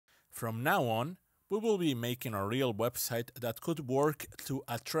From now on, we will be making a real website that could work to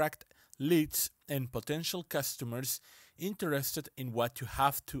attract leads and potential customers interested in what you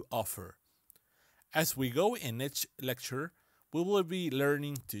have to offer. As we go in each lecture, we will be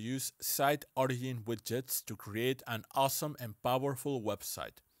learning to use site origin widgets to create an awesome and powerful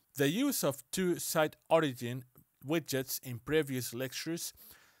website. The use of two site origin widgets in previous lectures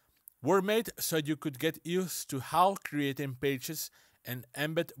were made so you could get used to how creating pages and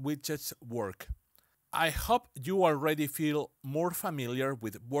embed widgets work. I hope you already feel more familiar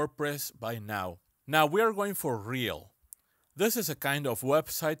with WordPress by now. Now we are going for real. This is a kind of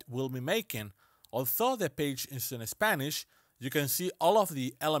website we'll be making. Although the page is in Spanish, you can see all of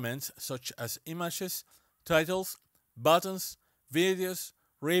the elements such as images, titles, buttons, videos,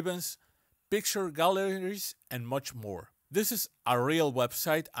 ribbons, picture galleries, and much more. This is a real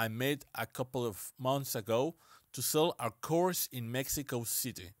website I made a couple of months ago to sell our course in Mexico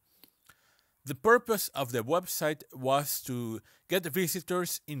City. The purpose of the website was to get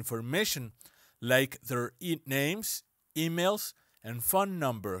visitors information like their names, emails, and phone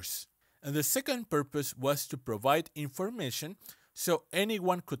numbers. And the second purpose was to provide information so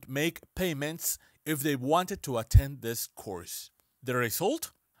anyone could make payments if they wanted to attend this course. The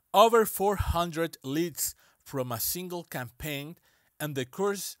result? Over 400 leads from a single campaign, and the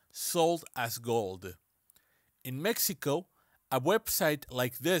course sold as gold. In Mexico, a website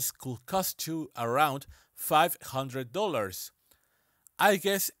like this could cost you around $500. I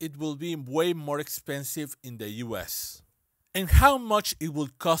guess it will be way more expensive in the US. And how much it will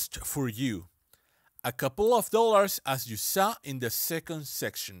cost for you? A couple of dollars, as you saw in the second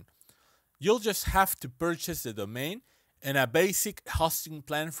section. You'll just have to purchase the domain and a basic hosting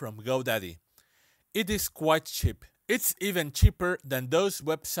plan from GoDaddy. It is quite cheap. It's even cheaper than those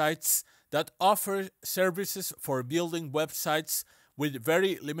websites that offer services for building websites with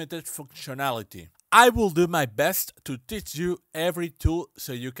very limited functionality. I will do my best to teach you every tool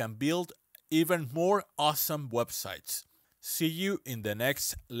so you can build even more awesome websites. See you in the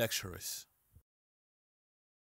next lectures.